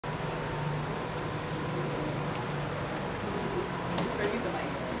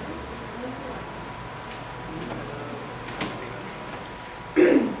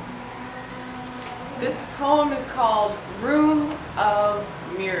poem is called Room of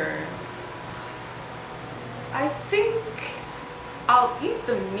Mirrors. I think I'll eat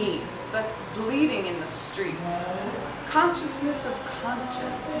the meat that's bleeding in the street. Consciousness of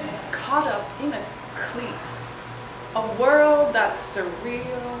conscience, caught up in a cleat. A world that's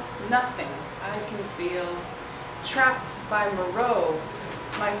surreal, nothing I can feel. Trapped by Moreau,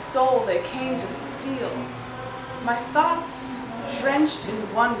 my soul they came to steal. My thoughts drenched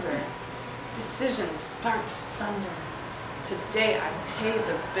in wonder, decisions start to sunder. Today I pay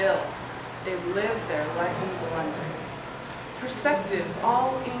the bill, they live their life in blunder. Perspective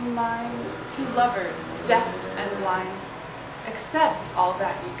all in mind, two lovers, deaf and blind. Accept all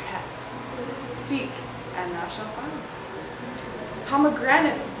that you kept, seek and thou shalt find.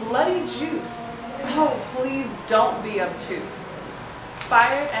 Pomegranate's bloody juice, oh please don't be obtuse.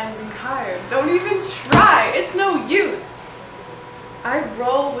 Fired and rehired, don't even try, it's no use. I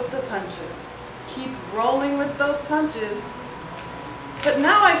roll with the punches, keep rolling with those punches. But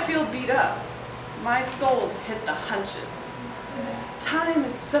now I feel beat up, my soul's hit the hunches. Time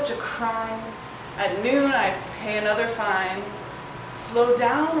is such a crime, at noon I pay another fine. Slow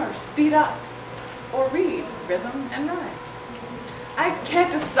down or speed up, or read rhythm and rhyme. I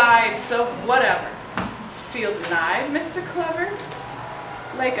can't decide, so whatever. Feel denied, Mr. Clever?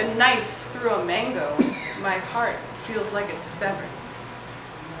 Like a knife through a mango, my heart feels like it's severed.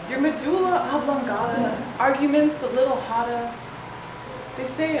 Your medulla oblongata, arguments a little hotter. They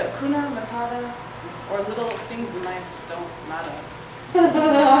say Hakuna Matata, or little things in life don't matter.